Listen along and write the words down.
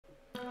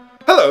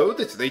Hello,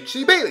 this is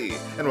HC Bailey,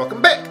 and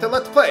welcome back to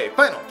Let's Play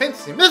Final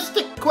Fantasy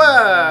Mystic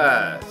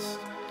Quest!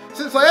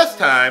 Since last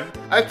time,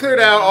 I've cleared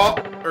out all,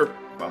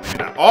 well, maybe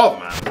not all the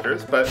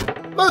monsters,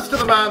 but most of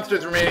the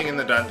monsters remaining in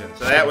the dungeon,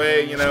 so that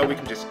way, you know, we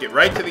can just get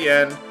right to the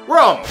end. We're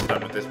almost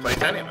done with this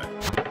place anyway.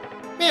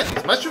 Man,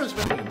 these mushrooms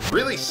must be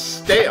really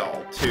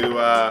stale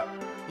to,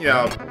 you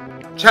know,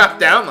 chop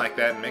down like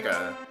that and make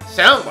a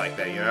sound like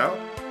that, you know?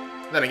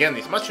 Then again,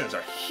 these mushrooms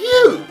are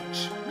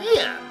huge!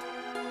 Man!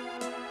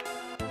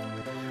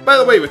 By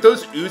the way, with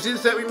those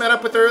oozes that we met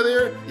up with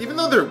earlier, even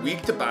though they're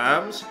weak to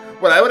bombs,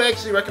 what I would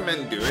actually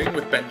recommend doing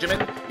with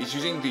Benjamin is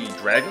using the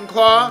Dragon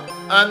Claw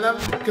on them,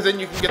 because then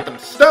you can get them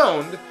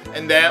stoned,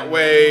 and that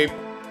way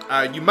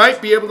you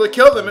might be able to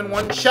kill them in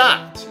one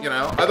shot, you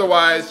know?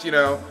 Otherwise, you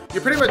know,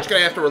 you're pretty much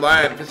going to have to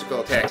rely on physical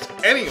attacks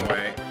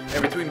anyway,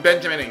 and between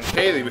Benjamin and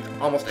Kaylee, with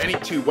almost any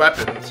two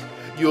weapons,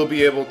 you'll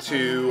be able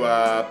to,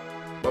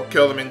 well,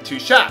 kill them in 2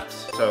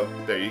 shots. So,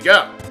 there you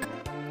go.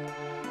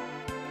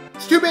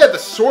 It's too bad the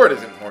sword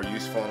isn't more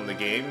useful in the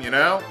game, you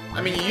know?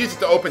 I mean, you use it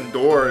to open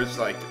doors,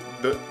 like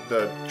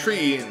the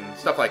tree and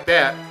stuff like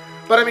that.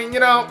 But I mean, you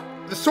know,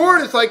 the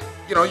sword is like,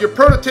 you know, your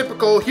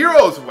prototypical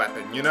hero's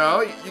weapon, you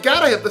know? You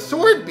gotta have the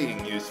sword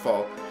being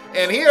useful.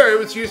 And here, it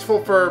was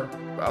useful for,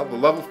 well, the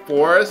level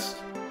forest,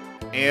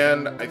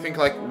 and I think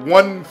like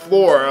 1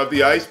 floor of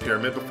the ice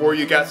pyramid before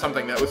you got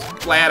something that was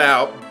flat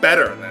out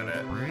better than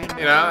it.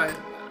 You know?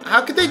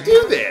 How could they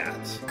do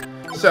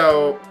that?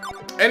 So,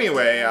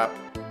 anyway, how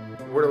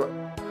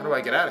do I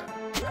get out of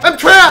here? I'm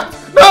trapped!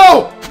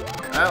 No!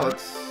 Well,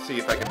 let's see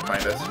if I can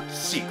find a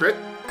secret.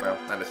 Well,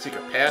 not a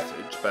secret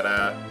passage, but,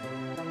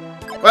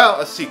 well,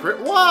 a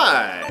secret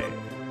why?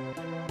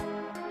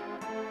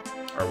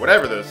 Or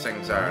whatever those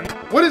things are.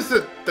 What is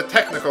the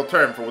technical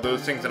term for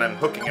those things that I'm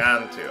hooking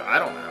onto? I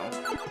don't know.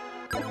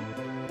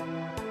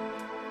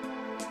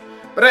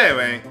 But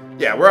anyway,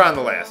 yeah, we're on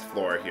the last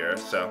floor here,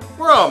 so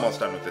we're almost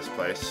done with this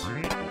place.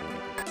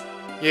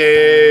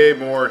 Yay,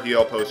 more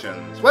heal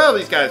potions. Well,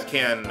 these guys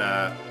can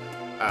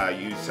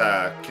use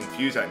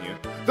Confuse on you.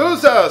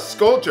 Those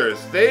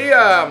Scourgers, they,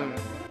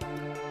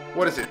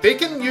 what is it? They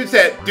can use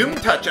that Doom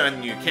Touch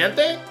on you, can't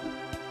they?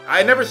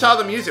 I never saw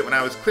them use it when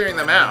I was clearing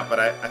them out, but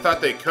I thought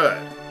they could.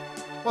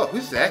 Well,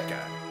 who's that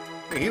guy?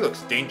 I mean, he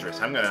looks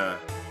dangerous. I'm gonna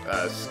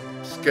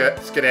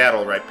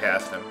skedaddle right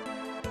past him.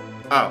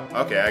 Oh,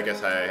 okay, I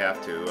guess I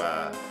have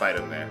to fight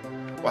him there.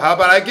 Well, how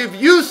about I give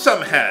you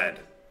some head?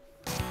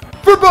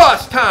 For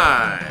boss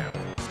time!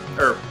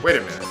 Wait a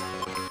minute.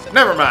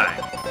 Never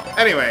mind.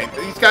 Anyway,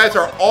 these guys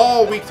are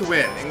all weak to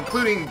wind,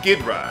 including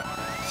Ghidra.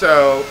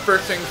 So,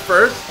 first things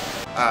first,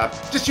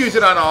 just use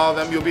it on all of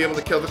them. You'll be able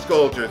to kill the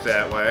Scourgers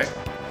that way.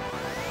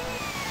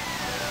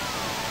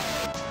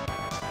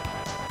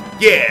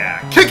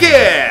 Yeah! Kick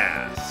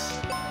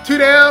ass! 2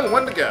 down,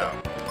 1 to go.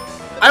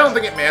 I don't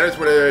think it matters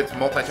whether it's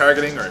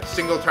multi-targeting or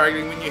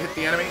single-targeting when you hit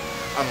the enemy,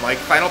 unlike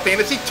Final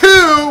Fantasy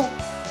II!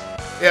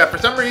 Yeah, for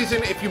some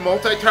reason, if you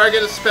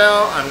multi-target a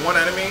spell on one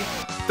enemy,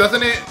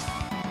 doesn't it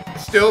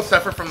still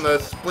suffer from the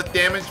split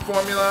damage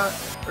formula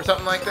or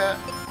something like that?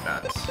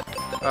 Nuts.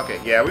 Okay,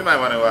 yeah, we might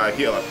want to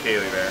heal up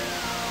Kaylee there.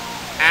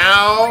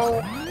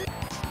 Ow!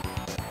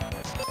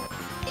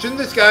 Shouldn't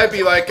this guy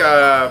be like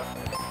a...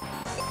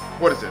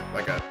 what is it?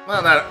 Like a...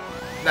 well, not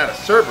a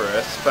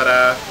Cerberus, but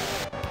a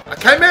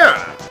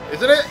Chimera,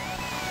 isn't it?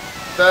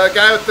 The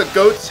guy with the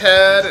goat's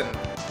head and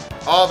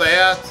all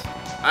that.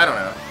 I don't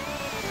know.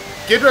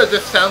 Ghidra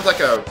just sounds like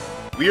a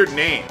weird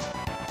name.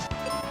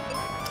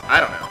 I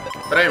don't know.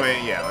 But anyway,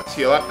 yeah, let's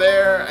heal up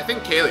there. I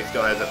think Kaylee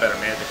still has a better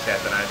magic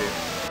stat than I do.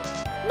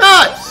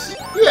 Nuts!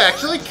 You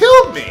actually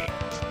killed me!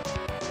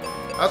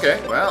 Okay,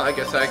 well, I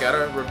guess I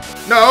gotta...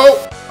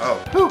 no!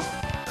 Oh, whew.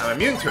 I'm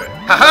immune to it.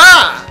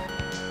 Haha!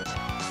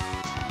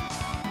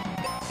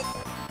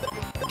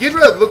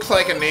 Ghidra looks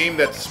like a name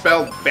that's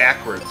spelled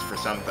backwards for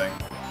something.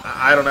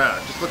 I don't know.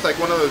 It just looks like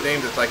one of those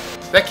names that's like,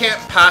 that can't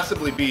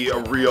possibly be a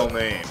real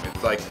name.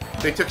 It's like,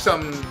 they took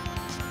some,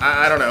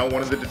 I don't know,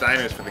 one of the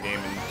designers for the game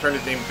and turned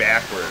his name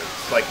backwards.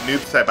 Like Noob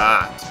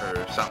Saibot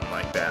or something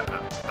like that.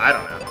 I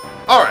don't know.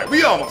 Alright,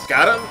 we almost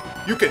got him.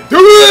 You can do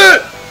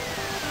it!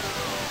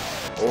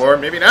 Or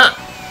maybe not.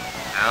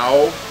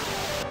 Ow.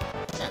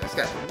 Man, this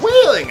guy's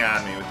wailing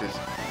on me with his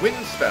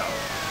wind spell.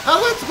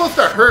 How's that supposed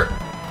to hurt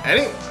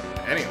anyone?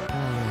 Anyway.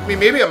 I mean,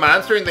 maybe a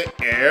monster in the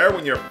air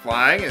when you're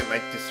flying and it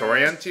might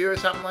disorient you or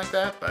something like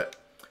that, but...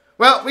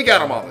 well, we got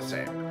them all the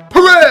same.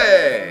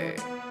 Hooray!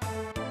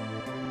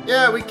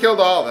 Yeah, we killed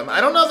all of them. I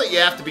don't know that you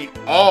have to beat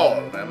all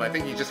of them. I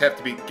think you just have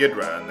to beat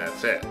Ghidra and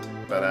that's it.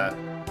 But,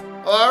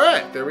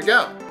 alright, there we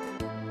go.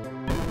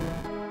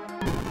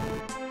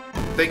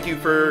 Thank you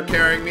for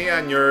carrying me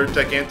on your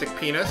gigantic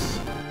penis.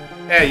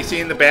 Yeah, you see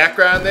in the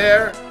background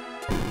there?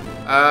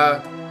 I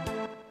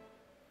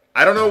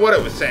don't know what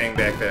it was saying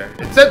back there.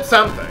 It said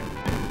something.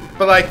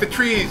 But, like, the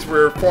trees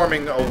were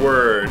forming a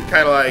word.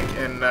 Kind of like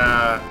in,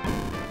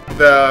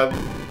 the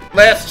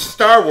last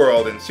Star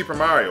World in Super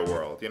Mario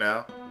World, you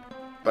know?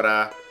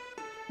 But,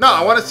 no,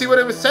 I want to see what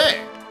it was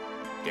saying.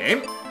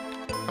 Game?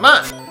 Come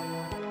on.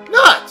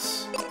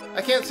 Nuts!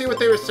 I can't see what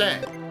they were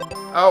saying.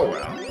 Oh,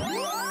 well.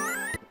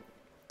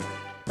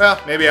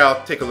 Well, maybe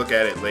I'll take a look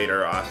at it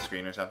later off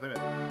screen or something.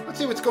 But let's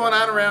see what's going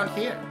on around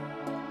here.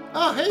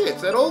 Oh, hey,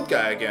 it's that old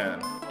guy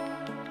again.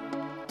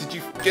 Did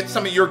you get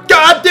some of your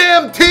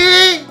goddamn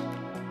tea?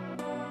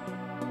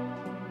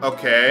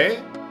 Okay.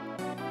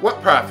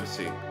 What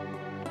prophecy?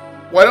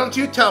 Why don't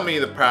you tell me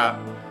the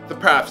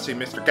prophecy,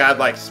 Mr.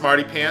 Godlike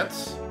Smarty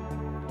Pants?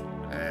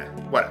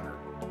 Whatever.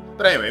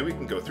 But anyway, we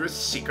can go through a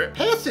secret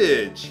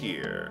passage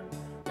here.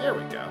 There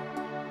we go.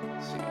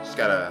 Let's see, just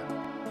gotta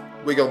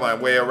wiggle my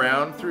way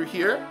around through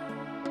here.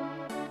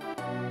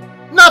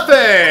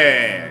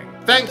 Nothing!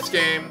 Thanks,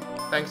 game.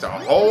 Thanks a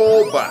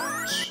whole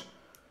bunch.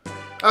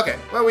 Okay,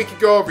 well, we could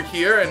go over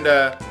here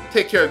and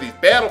take care of these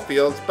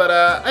battlefields, but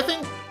I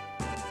think...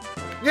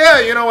 Yeah,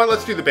 you know what?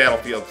 Let's do the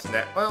battlefields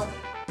next. Well,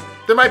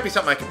 there might be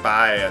something I could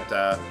buy at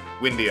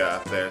Windia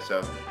up there,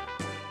 so...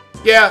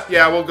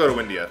 Yeah, we'll go to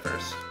Windia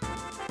first.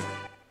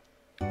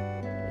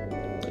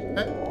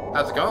 Hey,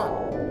 how's it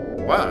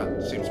going? Wow,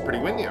 it seems pretty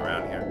windy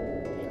around here.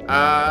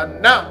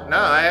 No,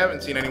 I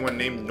haven't seen anyone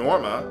named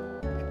Norma.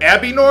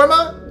 Abby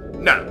Norma?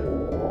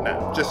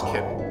 No, just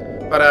kidding.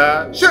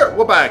 But, sure,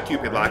 we'll buy a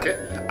Cupid locket.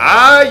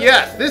 Ah,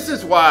 yes, this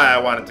is why I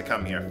wanted to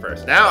come here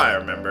first. Now I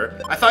remember.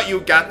 I thought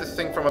you got this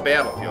thing from a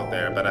battlefield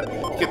there, but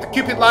you get the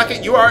Cupid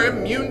locket, you are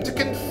immune to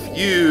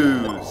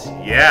confuse.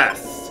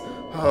 Yes.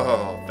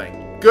 Oh,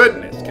 thank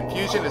goodness.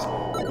 Confusion is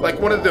like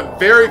one of the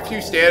very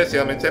few status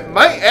ailments that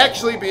might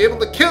actually be able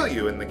to kill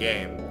you in the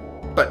game.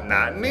 But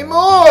not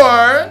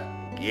anymore.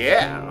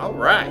 Yeah,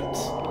 alright.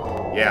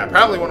 Yeah,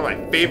 probably one of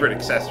my favorite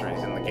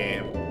accessories in the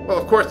game. Well,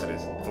 of course it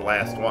is. It's the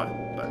last one.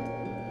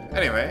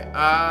 Anyway,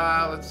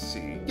 let's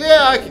see.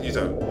 Yeah, I could use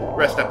a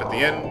rest up at the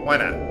inn. Why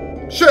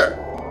not? Sure.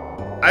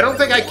 I don't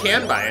think I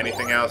can buy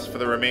anything else for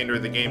the remainder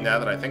of the game now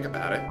that I think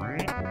about it.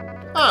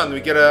 Oh, and we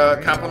get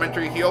a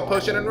complimentary heal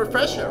potion and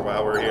refresher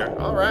while we're here.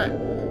 Alright.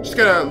 Just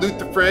gonna loot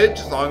the fridge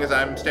as long as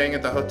I'm staying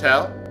at the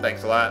hotel.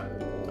 Thanks a lot.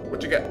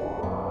 What'd you get?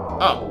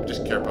 Oh,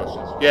 just cure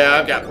potions. Yeah,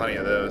 I've got plenty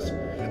of those.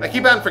 I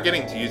keep on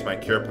forgetting to use my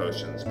cure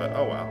potions, but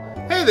oh well.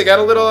 Hey, they got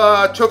a little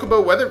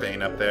chocobo weather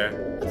vane up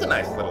there. That's a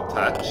nice little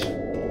touch.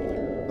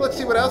 Let's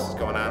see what else is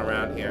going on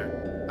around here.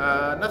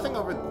 Nothing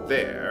over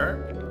there.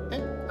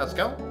 Hey, how's it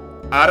going?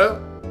 Otto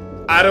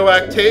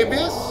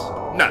Octavius?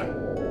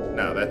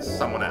 No, that's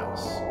someone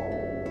else.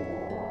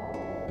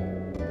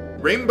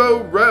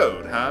 Rainbow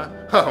Road, huh?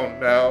 Oh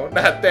no,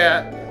 not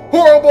that.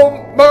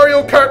 Horrible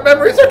Mario Kart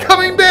memories are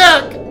coming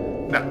back!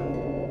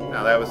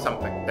 No, that was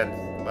something.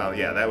 Well,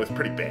 yeah, that was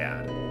pretty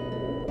bad.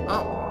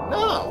 Oh,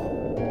 no.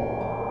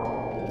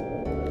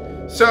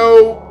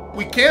 So,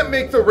 we can't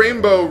make the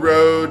Rainbow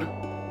Road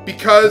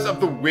because of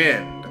the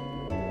wind.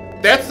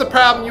 That's the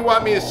problem you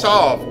want me to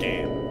solve,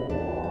 game.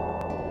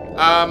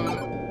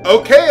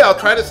 Okay, I'll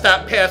try to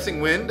stop passing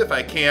wind if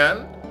I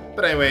can.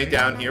 But anyway,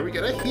 down here we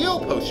get a heal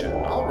potion.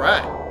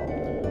 Alright.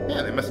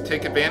 Yeah, they must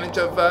take advantage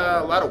of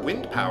a lot of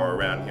wind power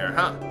around here,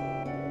 huh?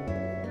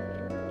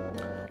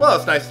 Well,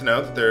 it's nice to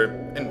know that they're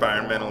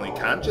environmentally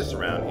conscious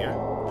around here.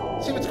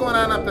 Let's see what's going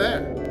on up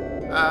there.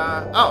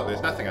 Oh,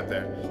 there's nothing up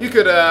there. You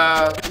could,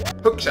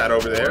 hookshot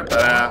over there,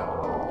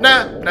 but,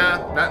 nah,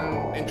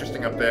 nothing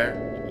interesting up there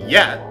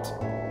yet.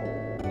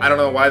 I don't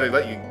know why they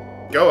let you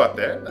go up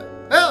there, but,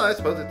 well, I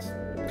suppose it's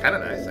kind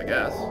of nice, I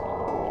guess.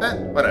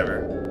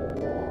 Whatever.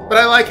 But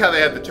I like how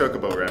they have the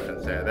Chocobo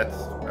reference there. That's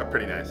a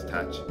pretty nice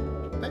touch.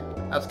 Hey,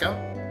 how's it going?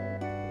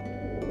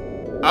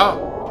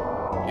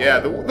 Oh, yeah,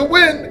 the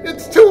wind,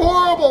 it's too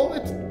horrible.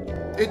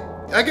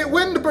 I get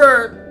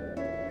windburn.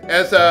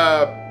 As,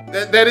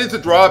 that is a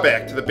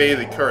drawback to the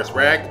Bailey curse.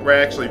 We're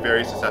actually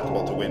very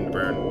susceptible to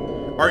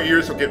windburn. Our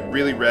ears will get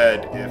really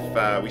red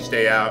if we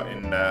stay out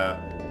in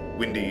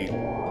windy,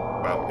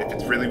 well, if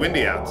it's really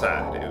windy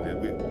outside.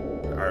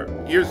 Our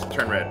ears will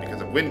turn red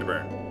because of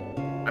windburn.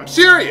 I'm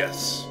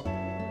serious!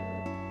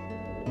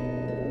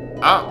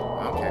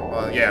 Oh, okay.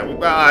 Well, yeah,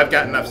 I've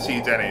got enough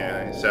seeds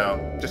anyway, so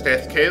just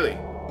ask Kaylee.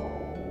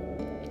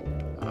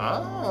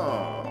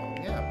 Oh,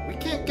 yeah, we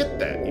can't get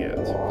that yet.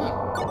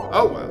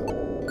 Oh, well.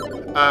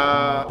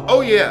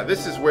 Oh yeah,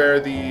 this is where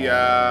the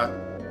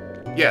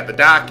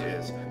dock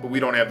is, but we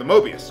don't have the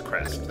Mobius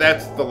crest.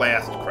 That's the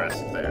last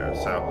crest there,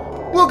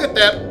 so we'll get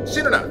that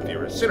soon enough,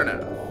 viewers, soon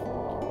enough.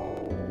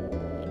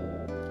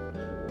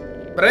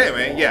 But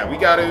anyway, yeah, we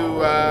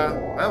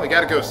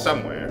gotta go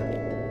somewhere.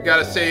 We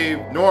gotta save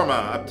Norma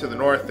up to the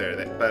north there,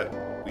 but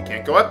we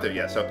can't go up there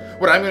yet. So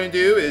what I'm gonna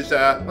do is,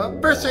 well,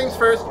 first things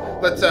first,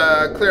 let's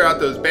clear out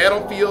those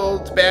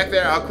battlefields back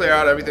there. I'll clear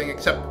out everything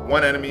except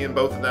one enemy in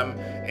both of them,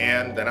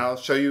 and then I'll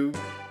show you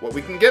what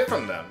we can get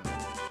from them.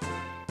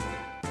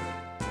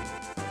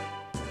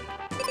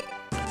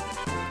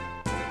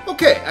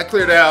 Okay, I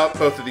cleared out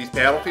both of these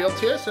battlefields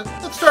here, so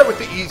let's start with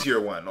the easier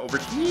one over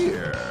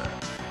here.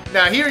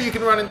 Now here you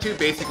can run into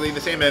basically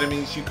the same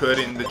enemies you could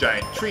in the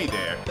giant tree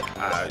there.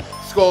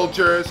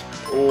 Scourgers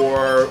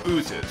or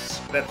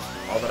oozes. That's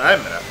all that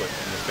I've met up with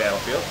in this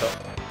battlefield, so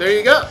there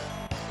you go.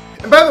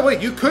 And by the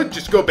way, you could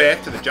just go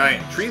back to the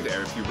giant tree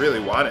there if you really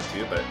wanted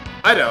to, but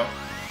I don't.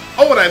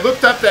 Oh, and I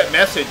looked up that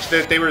message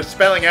that they were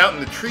spelling out in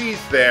the trees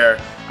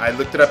there. I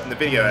looked it up in the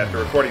video after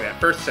recording that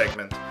first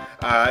segment.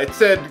 It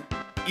said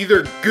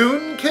either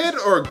Goon Kid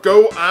or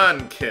Go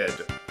On Kid.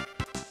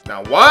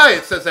 Now, why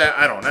it says that,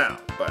 I don't know,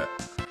 but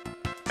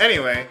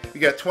anyway, we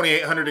got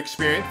 2,800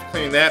 experience for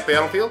clearing that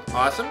battlefield.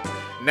 Awesome.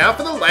 Now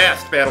for the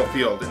last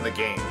battlefield in the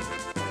game.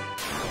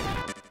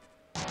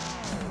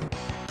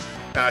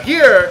 Now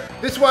here,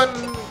 this one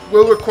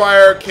will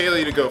require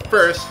Kaylee to go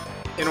first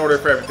in order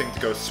for everything to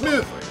go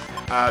smoothly.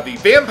 The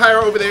vampire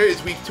over there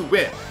is weak to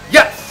wind.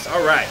 Yes!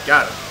 Alright,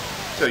 got it.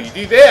 So you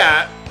do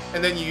that,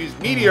 and then you use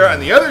Meteor on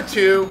the other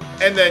two,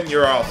 and then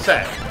you're all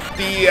set.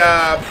 The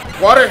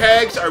water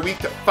hags are weak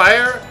to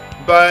fire,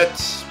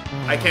 but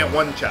I can't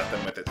one-shot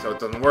them with it, so it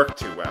doesn't work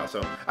too well.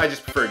 So I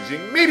just prefer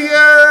using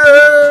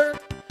Meteor!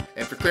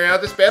 And for clearing out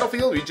this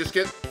battlefield, we just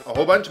get a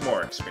whole bunch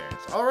more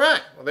experience.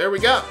 Alright, well there we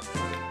go.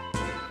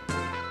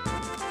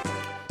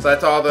 So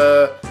that's all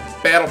the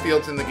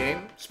battlefields in the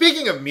game.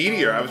 Speaking of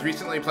Meteor, I was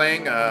recently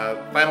playing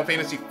Final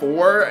Fantasy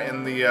IV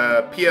in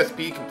the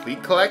PSP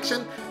Complete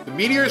Collection. The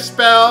Meteor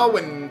spell,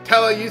 when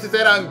Tella uses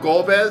that on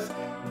Golbez,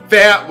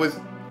 that was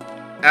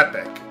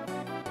epic.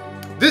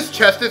 This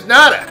chest is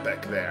not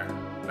epic there.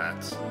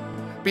 Nuts.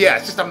 But yeah,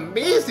 it's just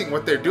amazing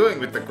what they're doing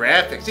with the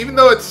graphics, even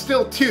though it's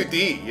still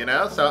 2D, you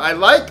know? So I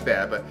like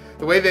that, but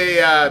the way they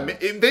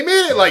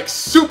made it like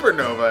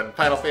Supernova in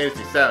Final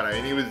Fantasy VII. I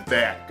mean, he was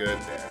that good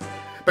there.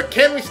 But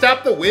can we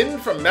stop the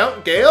wind from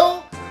Mount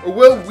Gale? Or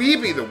will we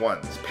be the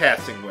ones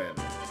passing wind?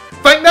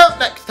 Find out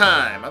next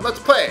time on Let's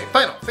Play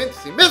Final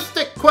Fantasy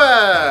Mystic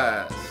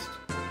Quest!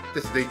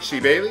 This is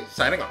HC Bailey,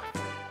 signing off.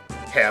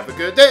 Have a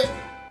good day!